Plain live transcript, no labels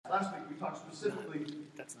specifically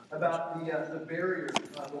about the barrier,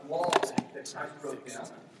 the wall that Christ broke down.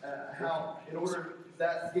 How, in order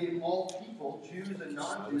that gave all people, Jews and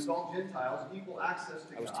non-Jews, all Gentiles, equal access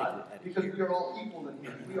to God, because we are all equal in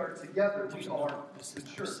Him. We are together. We are the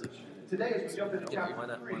church. Today, as we jump into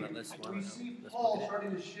chapter 3, we see Paul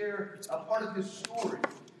starting to share a part of his story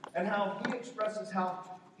and how he expresses how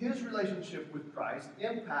his relationship with Christ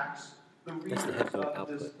impacts the readers of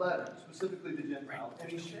this letter, specifically the Gentiles.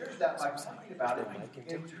 And he shares that by talking about it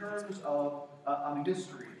in terms of a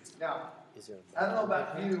mystery. Now, I don't know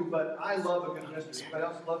about you, but I love a good mystery. Anybody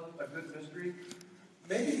else love a good mystery?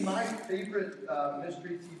 Maybe my favorite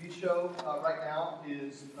mystery TV show right now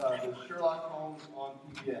is the Sherlock Holmes on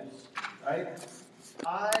PBS, right?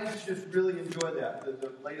 I just really enjoy that,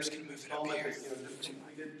 the latest installment that just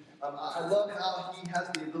completed. I love how he has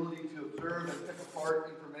the ability to observe and pick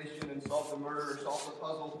apart information and solve the murder or solve the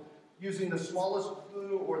puzzle using the smallest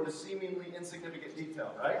clue or the seemingly insignificant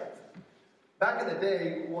detail, right? Back in the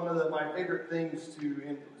day, one of my favorite things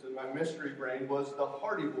in my mystery brain was the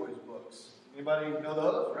Hardy Boys books. Anybody know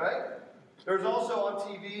those, right? There's also on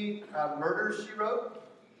TV Murder, She Wrote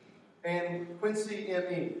and Quincy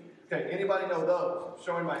M.E. Okay, anybody know those?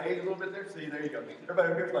 Showing my age a little bit there? See, there you go.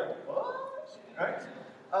 Everybody here's like, what? Right?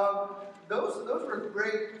 Those were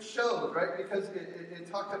great shows, right? Because it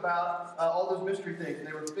talked about all those mystery things, and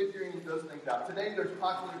they were figuring those things out. Today, there's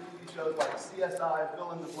popular TV shows like CSI,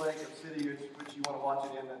 fill in the blank of city, which you want to watch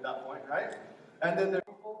it in at that point, right? And then there's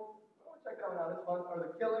people, I want to check that one out this month, are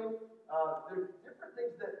The Killing. There's different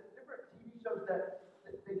things different TV shows that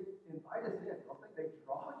they invite us in. I think they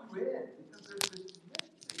draw you in because there's this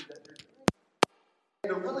mystery that they're doing.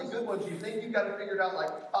 And the really good ones, you think you've got to figure it out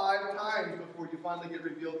like 5 times before you finally get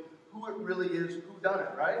revealed who it really is, who done it,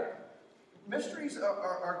 right? Mysteries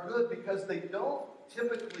are good because they don't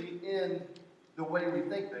typically end the way we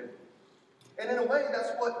think they will. And in a way,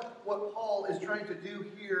 that's what Paul is trying to do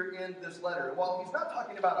here in this letter. While he's not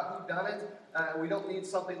talking about a whodunit, we don't need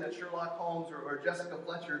something that Sherlock Holmes or Jessica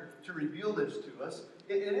Fletcher to reveal this to us.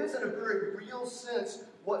 It is in a very real sense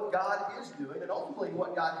what God is doing, and ultimately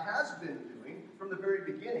what God has been doing from the very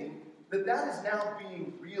beginning, that is now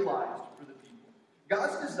being realized for the people.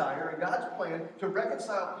 God's desire and God's plan to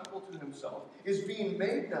reconcile people to himself is being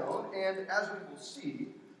made known, and as we will see,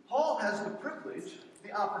 Paul has the privilege,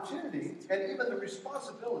 the opportunity, and even the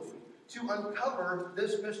responsibility to uncover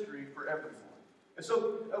this mystery for everyone. And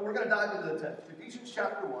so we're going to dive into the text. Ephesians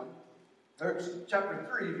chapter 1, or chapter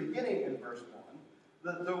 3, beginning in verse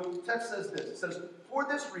 1. The text says this. It says, "For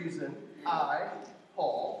this reason, I,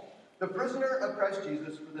 Paul, the prisoner of Christ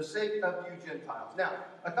Jesus, for the sake of you Gentiles." Now,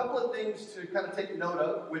 a couple of things to kind of take note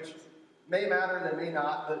of, which may matter, they may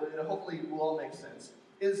not, but hopefully will all make sense,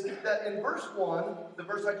 is that in verse 1, the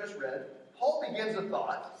verse I just read, Paul begins a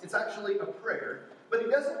thought. It's actually a prayer, but he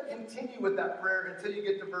doesn't continue with that prayer until you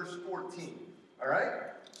get to verse 14. All right?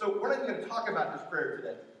 So we're not even going to talk about this prayer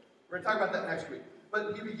today. We're going to talk about that next week.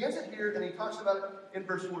 But he begins it here, and he talks about it in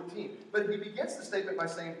verse 14. But he begins the statement by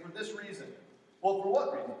saying, "For this reason." Well, for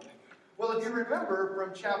what reason? Well, if you remember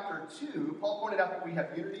from chapter 2, Paul pointed out that we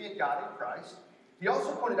have unity in God in Christ. He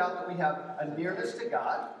also pointed out that we have a nearness to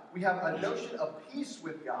God. We have a notion of peace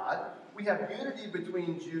with God. We have unity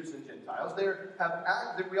between Jews and Gentiles.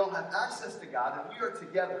 We all have access to God, and we are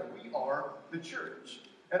together. We are the church.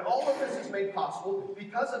 And all of this is made possible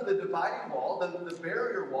because of the dividing wall. The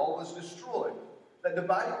barrier wall was destroyed. That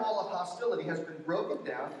dividing wall of hostility has been broken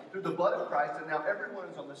down through the blood of Christ, and now everyone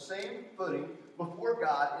is on the same footing before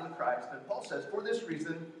God in Christ. And Paul says, "For this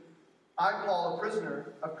reason, I, Paul, a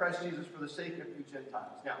prisoner of Christ Jesus, for the sake of you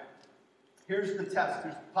Gentiles." Now, here's the test.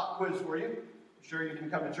 Here's the pop quiz for you. I'm sure you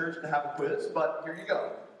didn't come to church to have a quiz, but here you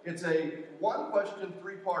go. It's a 1-question,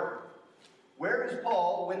 3-parter. Where is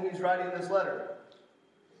Paul when he's writing this letter?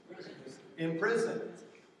 In prison.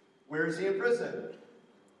 Where is he in prison?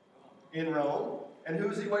 In Rome. And who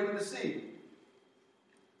is he waiting to see?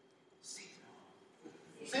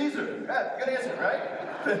 Caesar. Yeah, good answer, right?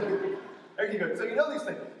 There you go. So you know these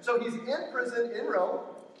things. So he's in prison in Rome.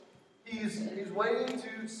 He's waiting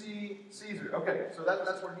to see Caesar. Okay, so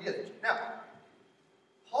that's where he is. Now,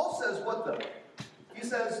 Paul says what though? He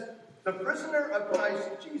says, the prisoner of Christ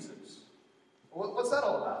Jesus. What's that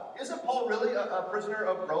all about? Isn't Paul really a prisoner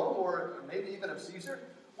of Rome or maybe even of Caesar?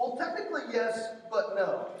 Well, technically yes, but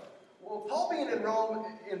no. Well, Paul being in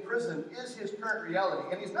Rome in prison is his current reality,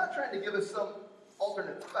 and he's not trying to give us some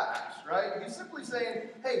alternate facts, right? He's simply saying,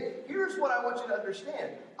 hey, here's what I want you to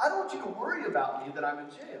understand. I don't want you to worry about me that I'm in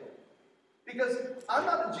jail. Because I'm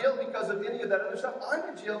not in jail because of any of that other stuff. I'm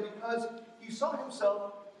in jail because he saw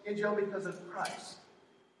himself in jail because of Christ.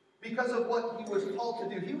 because of what he was called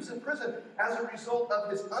to do. He was in prison as a result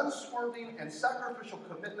of his unswerving and sacrificial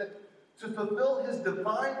commitment to fulfill his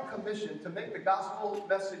divine commission to make the gospel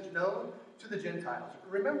message known to the Gentiles.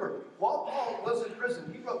 Remember, while Paul was in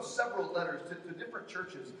prison, he wrote several letters to different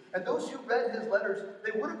churches. And those who read his letters,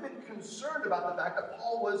 they would have been concerned about the fact that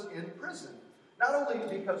Paul was in prison. Not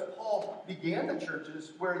only because Paul began the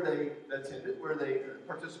churches where they attended, where they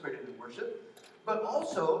participated in worship, but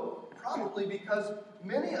also probably because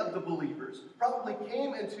many of the believers probably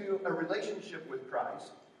came into a relationship with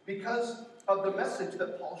Christ because of the message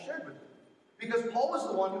that Paul shared with them. Because Paul was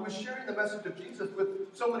the one who was sharing the message of Jesus with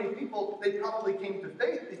so many people, they probably came to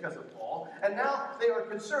faith because of Paul. And now they are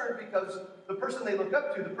concerned because the person they look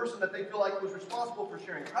up to, the person that they feel like was responsible for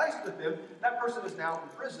sharing Christ with them, that person is now in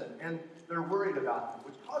prison. And they're worried about him,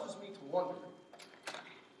 which causes me to wonder,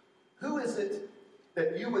 who is it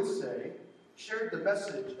that you would say shared the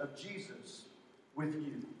message of Jesus with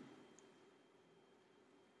you?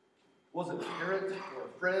 Was it a parent or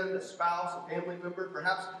a friend, a spouse, a family member?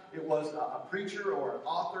 Perhaps it was a preacher or an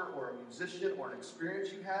author or a musician or an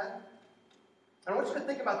experience you had. And I want you to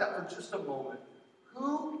think about that for just a moment.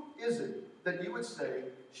 Who is it that you would say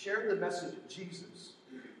shared the message of Jesus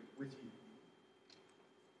with you?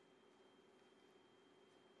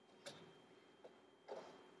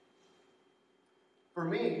 For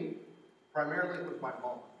me, primarily it was my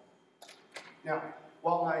mom. Now,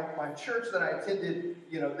 while my church that I attended,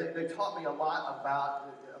 they taught me a lot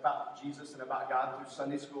about Jesus and about God through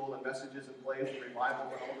Sunday school and messages and plays and revival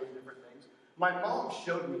and all those different things, my mom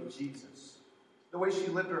showed me Jesus, the way she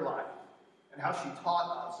lived her life, and how she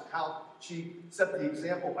taught us, and how she set the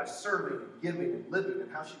example by serving and giving and living,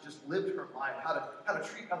 and how she just lived her life, how to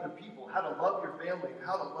treat other people, how to love your family, and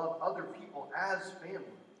how to love other people as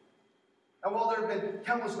family. And while there have been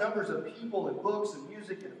countless numbers of people and books and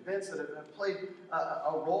music and events that have played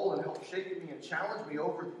a role in helping shape me and challenge me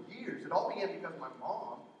over the years, it all began because my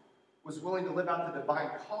mom was willing to live out the divine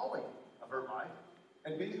calling of her life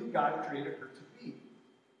and be who God created her to be.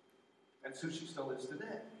 And so she still is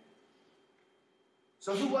today.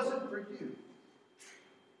 So who was it for you?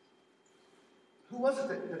 Who was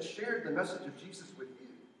it that shared the message of Jesus with you?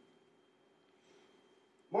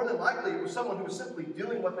 More than likely, it was someone who was simply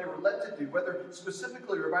doing what they were led to do, whether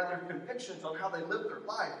specifically or by their convictions on how they lived their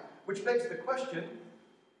life, which begs the question,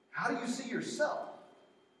 how do you see yourself?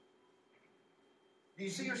 Do you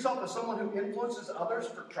see yourself as someone who influences others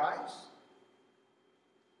for Christ?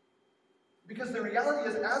 Because the reality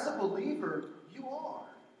is, as a believer, you are.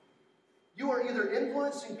 You are either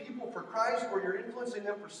influencing people for Christ or you're influencing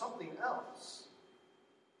them for something else.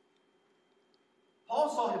 Paul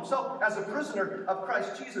saw himself as a prisoner of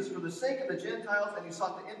Christ Jesus for the sake of the Gentiles, and he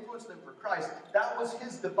sought to influence them for Christ. That was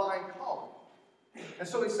his divine calling. And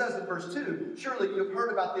so he says in verse 2, surely you have heard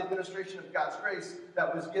about the administration of God's grace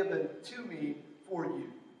that was given to me for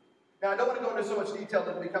you. Now, I don't want to go into so much detail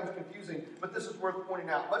that it becomes confusing, but this is worth pointing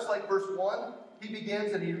out. Much like verse 1, he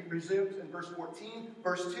begins and he resumes in verse 14.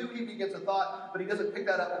 Verse 2, he begins a thought, but he doesn't pick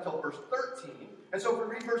that up until verse 13. And so if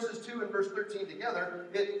we read verses 2 and verse 13 together,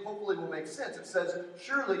 it hopefully will make sense. It says,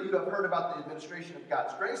 surely you have heard about the administration of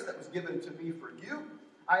God's grace that was given to me for you.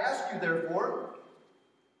 I ask you, therefore,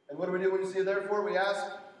 and what do we do when you see therefore? We ask,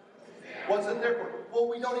 what's it there for? Well,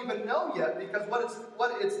 we don't even know yet, because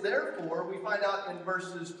what it's there for, we find out in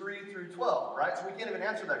verses 3 through 12, right? So we can't even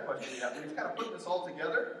answer that question yet. But he's kind of putting this all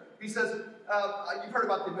together. He says, you've heard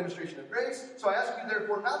about the administration of grace, so I ask you,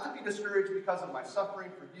 therefore, not to be discouraged because of my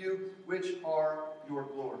suffering for you, which are your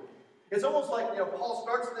glory. It's almost like, Paul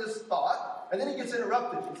starts this thought, and then he gets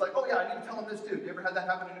interrupted. It's like, oh yeah, I need to tell him this too. You ever had that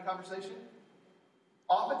happen in a conversation?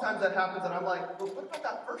 Oftentimes that happens, and I'm like, well, what about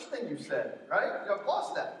that first thing you said, right? I've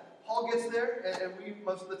lost that. Paul gets there, and we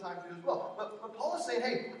most of the time do as well. But Paul is saying,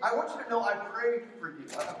 hey, I want you to know I prayed for you.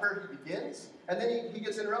 A prayer he begins, and then he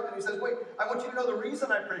gets interrupted, and he says, wait, I want you to know the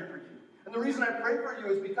reason I prayed for you. And the reason I pray for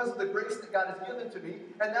you is because of the grace that God has given to me,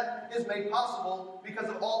 and that is made possible because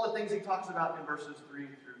of all the things he talks about in verses 3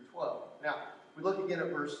 through 12. Now, we look again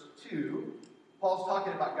at verse 2. Paul's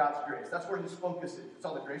talking about God's grace. That's where his focus is. It's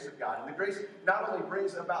on the grace of God. And the grace not only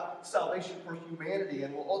brings about salvation for humanity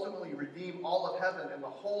and will ultimately redeem all of heaven and the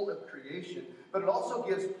whole of creation, but it also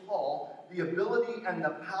gives Paul the ability and the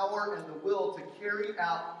power and the will to carry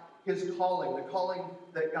out his calling, the calling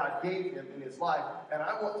that God gave him in his life. And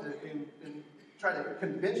I want to try to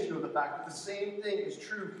convince you of the fact that the same thing is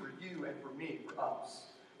true for you and for me, for us.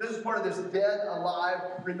 This is part of this dead, alive,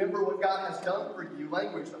 remember what God has done for you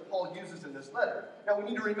language that Paul uses in this letter. Now we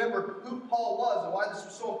need to remember who Paul was and why this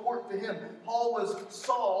was so important to him. Paul was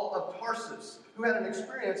Saul of Tarsus, who had an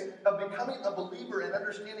experience of becoming a believer and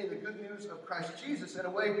understanding the good news of Christ Jesus in a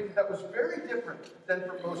way that was very different than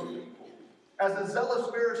for most people. As a zealous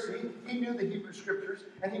Pharisee, he knew the Hebrew Scriptures,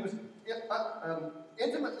 and he was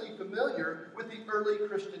intimately familiar with the early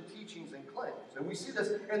Christian teachings and claims. And we see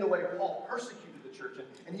this in the way Paul persecuted the church,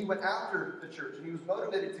 and he went after the church, and he was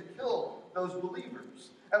motivated to kill those believers.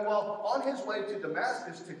 And while on his way to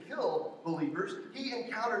Damascus to kill believers, he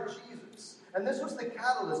encountered Jesus. And this was the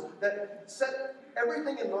catalyst that set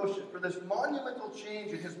everything in motion for this monumental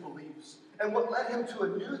change in his beliefs, and what led him to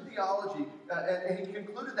a new theology, and he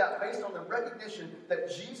concluded that based on the recognition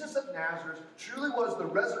that Jesus of Nazareth truly was the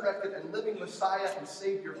resurrected and living Messiah and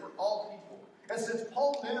Savior for all people. And since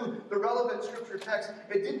Paul knew the relevant scripture text,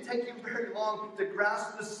 it didn't take him very long to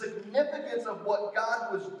grasp the significance of what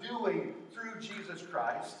God was doing through Jesus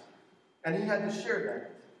Christ, and he had to share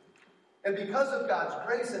that. And because of God's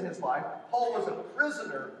grace in his life, Paul was a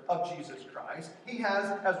prisoner of Jesus Christ. He has,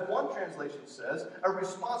 as one translation says, a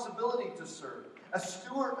responsibility to serve, a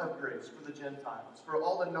steward of grace for the Gentiles, for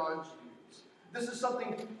all the non-Jews. This is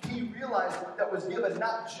something he realized that was given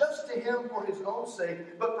not just to him for his own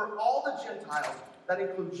sake, but for all the Gentiles. That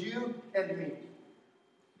includes you and me.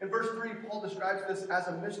 In verse 3, Paul describes this as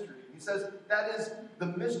a mystery. He says, that is the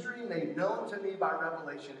mystery made known to me by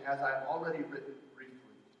revelation, as I have already written.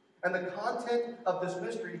 And the content of this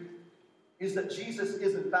mystery is that Jesus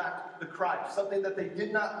is in fact the Christ, something that they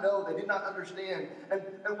did not know, they did not understand.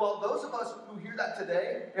 And while those of us who hear that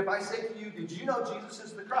today, if I say to you, did you know Jesus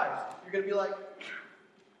is the Christ? You're going to be like,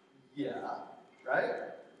 yeah, right?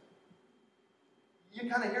 You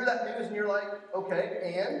kind of hear that news and you're like,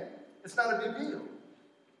 okay, and it's not a big deal.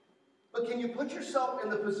 But can you put yourself in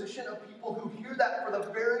the position of people who hear that for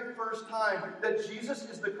the very first time, that Jesus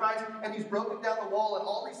is the Christ and he's broken down the wall and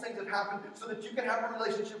all these things have happened so that you can have a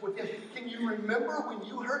relationship with him? Can you remember when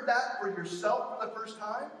you heard that for yourself for the first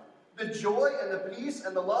time? The joy and the peace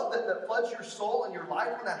and the love that floods your soul and your life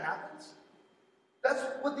when that happens? That's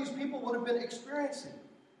what these people would have been experiencing.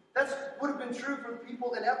 That would have been true for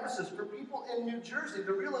people in Ephesus, for people in New Jersey.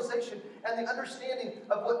 The realization and the understanding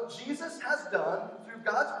of what Jesus has done through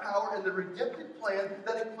God's power and the redemptive plan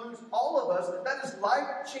that includes all of us, that is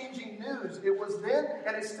life-changing news. It was then,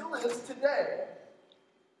 and it still is today.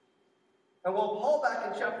 And while Paul,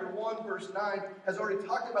 back in chapter 1, verse 9, has already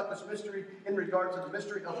talked about this mystery in regard to the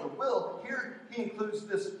mystery of the will, here he includes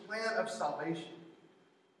this plan of salvation.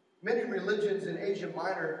 Many religions in Asia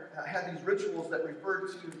Minor had these rituals that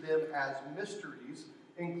referred to them as mysteries,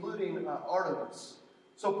 including Artemis.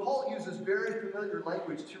 So Paul uses very familiar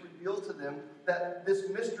language to reveal to them that this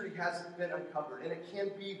mystery has been uncovered, and it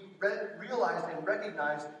can be realized and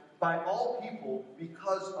recognized by all people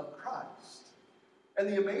because of Christ. And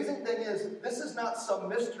the amazing thing is, this is not some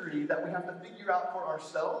mystery that we have to figure out for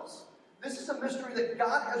ourselves. This is a mystery that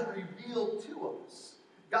God has revealed to us.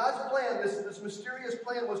 God's plan, this mysterious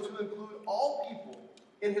plan, was to include all people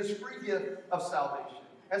in his free gift of salvation.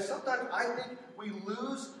 And sometimes I think we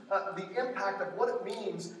lose the impact of what it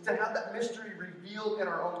means to have that mystery revealed in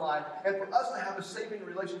our own life and for us to have a saving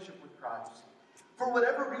relationship with Christ. For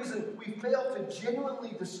whatever reason, we fail to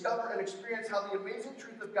genuinely discover and experience how the amazing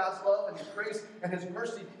truth of God's love and his grace and his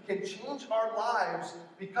mercy can change our lives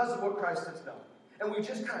because of what Christ has done. And we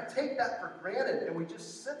just kind of take that for granted and we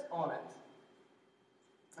just sit on it.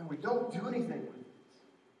 And we don't do anything with it.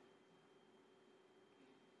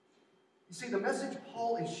 You see, the message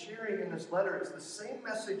Paul is sharing in this letter is the same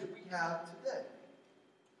message we have today.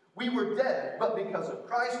 We were dead, but because of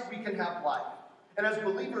Christ, we can have life. And as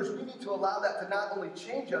believers, we need to allow that to not only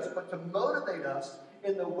change us, but to motivate us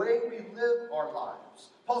in the way we live our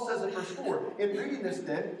lives. Paul says in verse 4, in reading this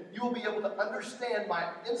then, you will be able to understand my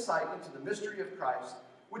insight into the mystery of Christ,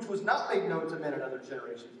 which was not made known to men in other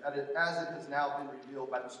generations, as it has now been revealed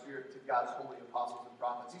by the Spirit to God's holy apostles and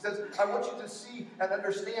prophets. He says, I want you to see and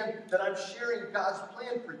understand that I'm sharing God's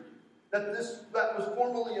plan for you. That was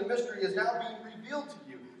formerly a mystery is now being revealed to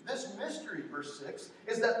you. This mystery, verse 6,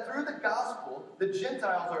 is that through the gospel, the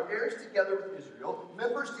Gentiles are heirs together with Israel,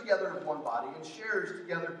 members together of one body, and sharers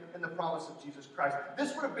together in the promise of Jesus Christ.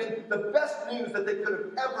 This would have been the best news that they could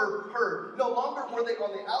have ever heard. No longer were they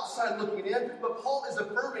on the outside looking in, but Paul is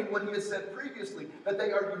affirming what he has said previously, that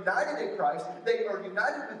they are united in Christ, they are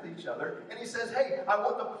united with each other, and he says, hey, I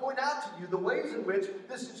want to point out to you the ways in which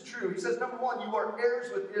this is true. He says, number one, you are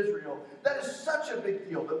heirs with Israel. That is such a big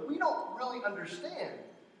deal that we don't really understand.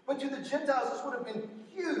 But to the Gentiles, this would have been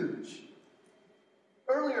huge.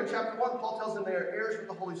 Earlier in chapter 1, Paul tells them they are heirs with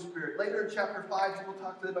the Holy Spirit. Later in chapter 5, he will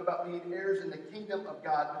talk to them about being heirs in the kingdom of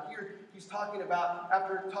God. But here he's talking about,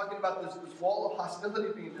 after talking about this wall of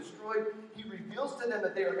hostility being destroyed, he reveals to them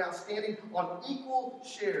that they are now standing on equal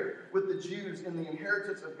share with the Jews in the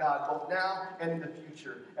inheritance of God, both now and in the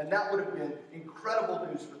future. And that would have been incredible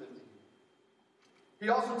news for them to hear. He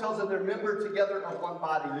also tells them they're membered together of one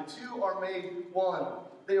body. The two are made one.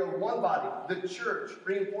 They are one body, the church,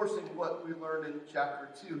 reinforcing what we learned in chapter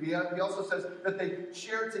 2. He also says that they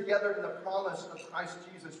share together in the promise of Christ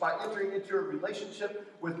Jesus. By entering into a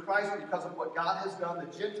relationship with Christ because of what God has done,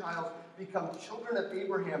 the Gentiles become children of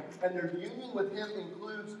Abraham, and their union with him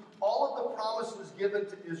includes all of the promises given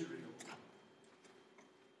to Israel.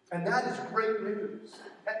 And that is great news.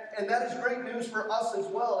 And that is great news for us as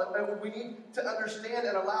well. And we need to understand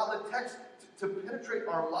and allow the text to penetrate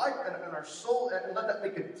our life and our soul and let that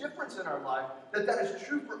make a difference in our life, that is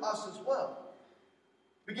true for us as well.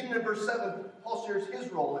 Beginning in verse 7, Paul shares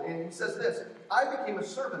his role, and he says this: I became a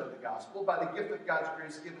servant of the gospel by the gift of God's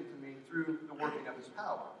grace given to me through the working of his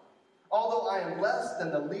power. Although I am less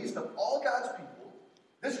than the least of all God's people,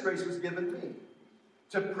 this grace was given me,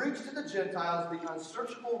 to preach to the Gentiles the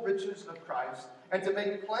unsearchable riches of Christ, and to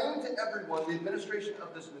make plain to everyone the administration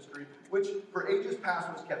of this mystery, which for ages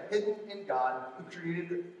past was kept hidden in God,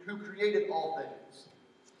 who created all things.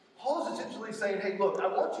 Paul is essentially saying, hey, look, I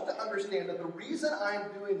want you to understand that the reason I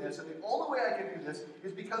am doing this, and the only way I can do this,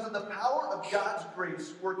 is because of the power of God's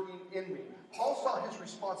grace working in me. Paul saw his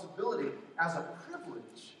responsibility as a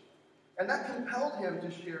privilege, and that compelled him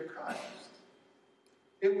to share Christ.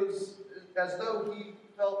 It was as though he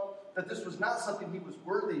felt that this was not something he was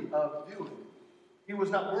worthy of doing. He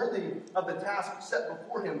was not worthy of the task set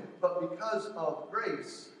before him, but because of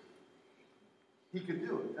grace, he could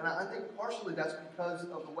do it. And I think partially that's because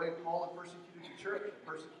of the way Paul had persecuted the church,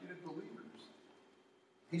 persecuted believers.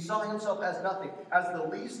 He saw himself as nothing, as the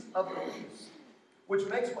least of the least, which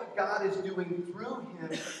makes what God is doing through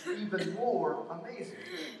him even more amazing.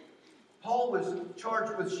 Paul was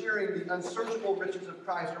charged with sharing the unsearchable riches of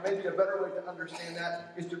Christ, or maybe a better way to understand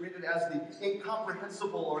that is to read it as the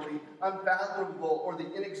incomprehensible or the unfathomable or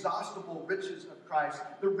the inexhaustible riches of Christ,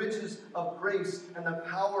 the riches of grace and the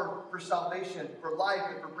power for salvation, for life,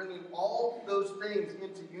 and for bringing all those things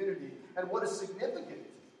into unity. And what is significant,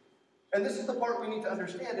 and this is the part we need to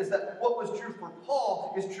understand, is that what was true for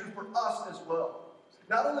Paul is true for us as well.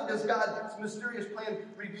 Not only does God's mysterious plan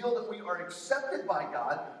reveal that we are accepted by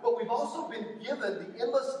God, but we've also been given the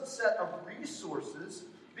endless set of resources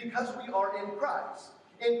because we are in Christ.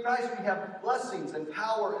 In Christ we have blessings and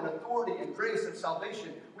power and authority and grace and salvation.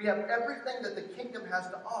 We have everything that the kingdom has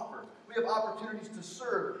to offer. We have opportunities to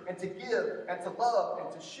serve and to give and to love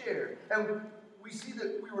and to share. And we see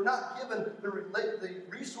that we were not given the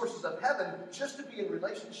resources of heaven just to be in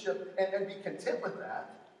relationship and be content with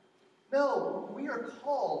that. No, we are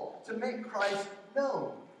called to make Christ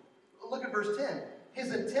known. Look at verse 10.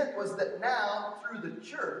 His intent was that now, through the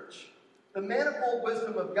church, the manifold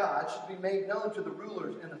wisdom of God should be made known to the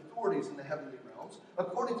rulers and authorities in the heavenly realms,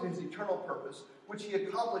 according to his eternal purpose, which he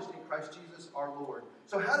accomplished in Christ Jesus our Lord.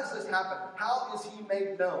 So how does this happen? How is he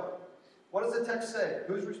made known? What does the text say?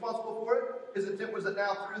 Who's responsible for it? His intent was that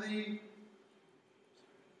now, through the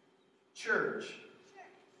church.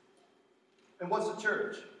 And what's the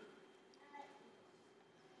church?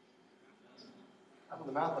 Out of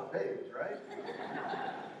the mouth of babes, right?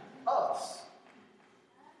 Us.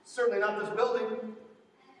 Certainly not this building,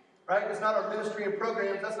 right? It's not our ministry and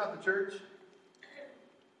programs. That's not the church.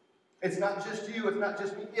 It's not just you. It's not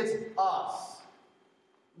just me. It's us.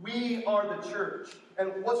 We are the church.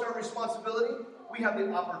 And what's our responsibility? We have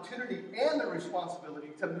the opportunity and the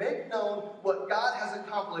responsibility to make known what God has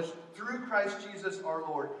accomplished through Christ Jesus our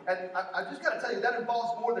Lord. And I just got to tell you, that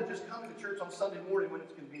involves more than just coming to church on Sunday morning when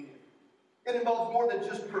it's convenient. It involves more than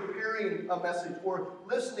just preparing a message or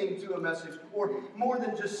listening to a message or more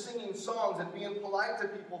than just singing songs and being polite to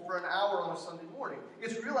people for an hour on a Sunday morning.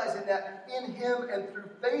 It's realizing that in Him and through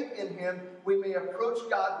faith in Him, we may approach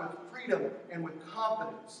God with freedom and with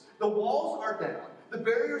confidence. The walls are down. The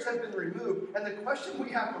barriers have been removed. And the question we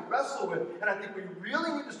have to wrestle with, and I think we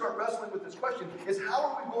really need to start wrestling with this question, is how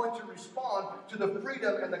are we going to respond to the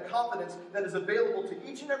freedom and the confidence that is available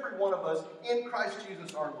to each and every one of us in Christ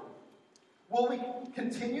Jesus our Lord? Will we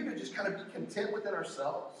continue to just kind of be content within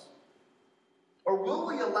ourselves? Or will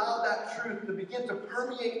we allow that truth to begin to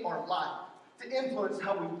permeate our life, to influence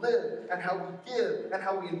how we live and how we give and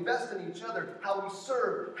how we invest in each other, how we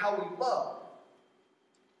serve, how we love?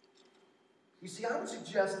 You see, I would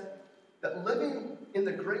suggest that living in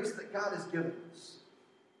the grace that God has given us,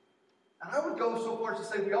 And I would go so far as to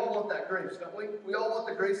say we all want that grace, don't we? We all want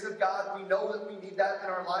the grace of God. We know that we need that in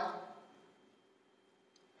our life.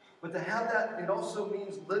 But to have that, it also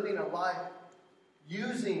means living a life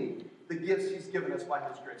using the gifts He's given us by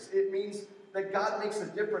His grace. It means that God makes a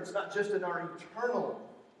difference not just in our eternal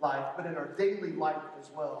life, but in our daily life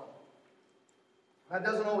as well. That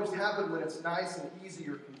doesn't always happen when it's nice and easy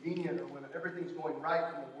or convenient or when everything's going right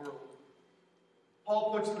in the world.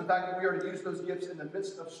 Paul points to the fact that we are to use those gifts in the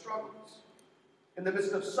midst of struggles, in the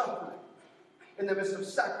midst of suffering, in the midst of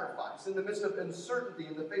sacrifice, in the midst of uncertainty,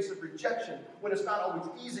 in the face of rejection, when it's not always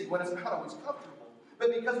easy, when it's not always comfortable.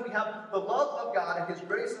 But because we have the love of God and His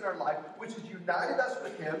grace in our life, which has united us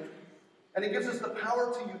with Him, and it gives us the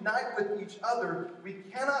power to unite with each other, we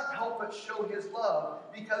cannot help but show His love,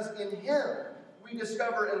 because in Him we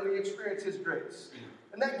discover and we experience His grace.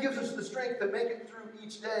 And that gives us the strength to make it through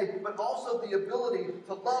each day, but also the ability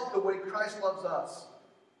to love the way Christ loves us.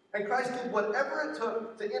 And Christ did whatever it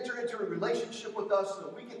took to enter into a relationship with us so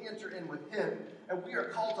that we can enter in with Him. And we are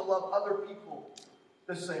called to love other people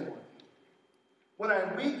the same way. When I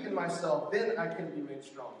am weak in myself, then I can be made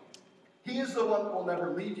strong. He is the one who will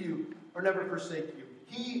never leave you or never forsake you.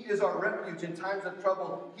 He is our refuge in times of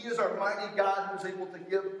trouble. He is our mighty God who is able to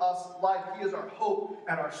give us life. He is our hope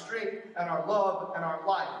and our strength and our love and our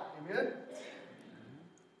life. Amen?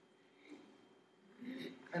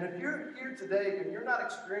 And if you're here today and you're not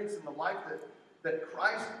experiencing the life that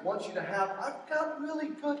Christ wants you to have, I've got really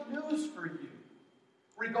good news for you.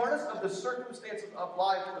 Regardless of the circumstances of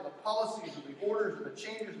life, or the policies, or the orders, or the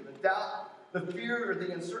changes, or the doubt, the fear, or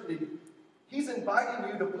the uncertainty, He's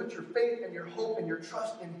inviting you to put your faith and your hope and your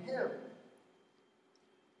trust in Him.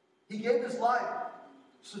 He gave His life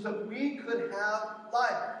so that we could have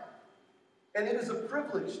life. And it is a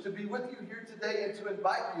privilege to be with you here today and to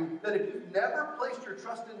invite you that if you've never placed your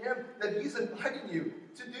trust in Him, that He's inviting you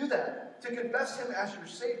to do that, to confess Him as your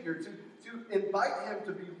Savior, to invite Him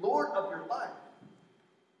to be Lord of your life.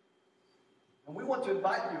 And we want to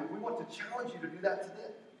invite you, we want to challenge you to do that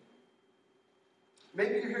today.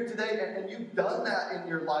 Maybe you're here today and you've done that in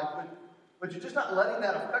your life, but you're just not letting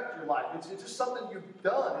that affect your life. It's just something you've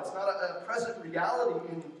done. It's not a present reality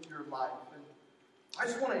in your life. And I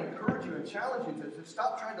just want to encourage you and challenge you to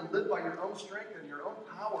stop trying to live by your own strength and your own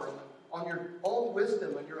power, and on your own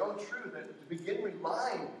wisdom and your own truth, and to begin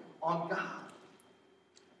relying on God.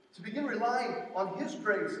 To begin relying on His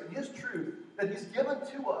grace and His truth that He's given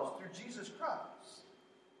to us through Jesus Christ.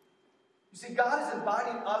 You see, God is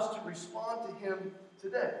inviting us to respond to Him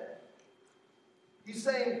today. He's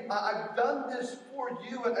saying, I've done this for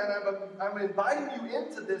you, and I'm inviting you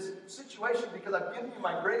into this situation because I've given you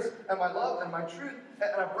my grace and my love and my truth,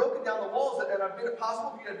 and I've broken down the walls, and I've made it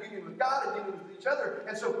possible for you to have union with God and union with each other.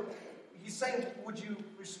 And so He's saying, would you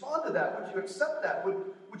respond to that? Would you accept that?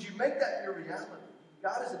 Would you make that your reality?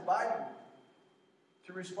 God is inviting you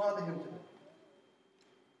to respond to Him today.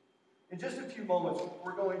 In just a few moments,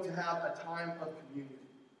 we're going to have a time of communion.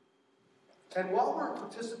 And while we're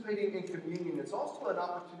participating in communion, it's also an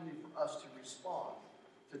opportunity for us to respond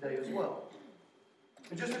today as well.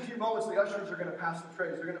 In just a few moments, the ushers are going to pass the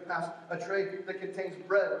trays. They're going to pass a tray that contains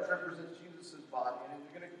bread, which represents Jesus' body. And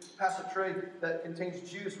they're going to pass a tray that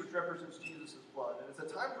contains juice, which represents Jesus' blood. And it's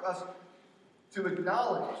a time for us to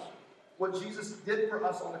acknowledge what Jesus did for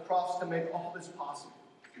us on the cross to make all this possible.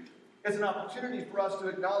 It's an opportunity for us to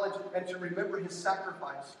acknowledge and to remember His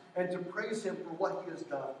sacrifice and to praise Him for what He has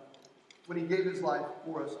done when He gave His life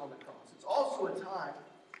for us on the cross. It's also a time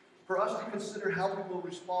for us to consider how we will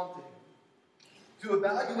respond to Him, to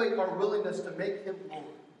evaluate our willingness to make Him Lord.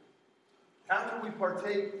 After we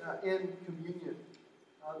partake in communion,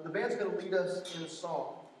 the band's going to lead us in a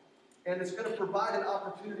song, and it's going to provide an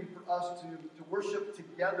opportunity for us to worship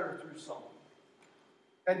together through song.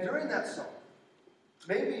 And during that song,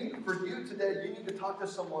 maybe for you today, you need to talk to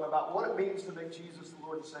someone about what it means to make Jesus the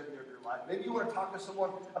Lord and Savior of your life. Maybe you want to talk to someone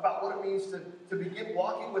about what it means to begin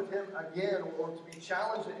walking with Him again, or to be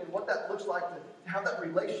challenged in what that looks like, to have that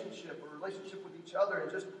relationship or relationship with each other,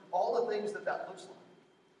 and just all the things that looks like.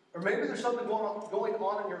 Or maybe there's something going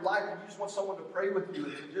on in your life and you just want someone to pray with you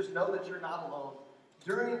and to just know that you're not alone.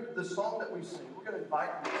 During the song that we sing, we're going to invite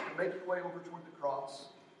you to make your way over toward the cross.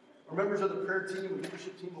 Our members of the prayer team and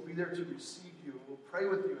leadership team will be there to receive you. We'll pray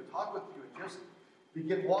with you and talk with you and just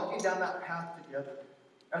begin walking down that path together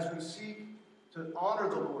as we seek to honor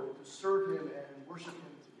the Lord and to serve Him and worship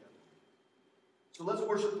Him together. So let's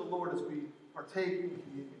worship the Lord as we partake in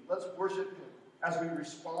communion. Let's worship Him as we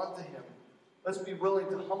respond to Him. Let's be willing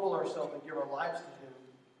to humble ourselves and give our lives to Him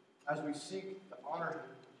as we seek to honor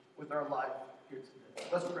Him with our life here today.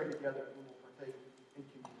 Let's pray together and we'll partake in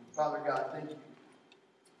communion. Father God, thank you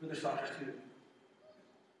for this opportunity.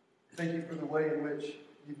 Thank you for the way in which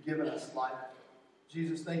you've given us life.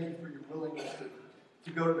 Jesus, thank you for your willingness to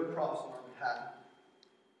go to the cross on our behalf.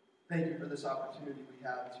 Thank you for this opportunity we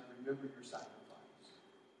have to remember your sacrifice,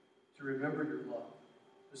 to remember your love,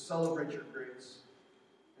 to celebrate your grace,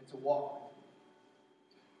 and to walk with you.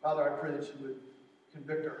 Father, I pray that you would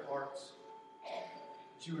convict our hearts,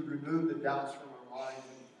 that you would remove the doubts from our minds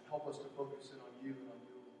and help us to focus in on you and on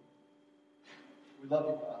you alone. We love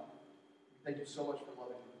you, Father. Thank you so much for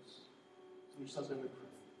loving us. In your son's name we pray.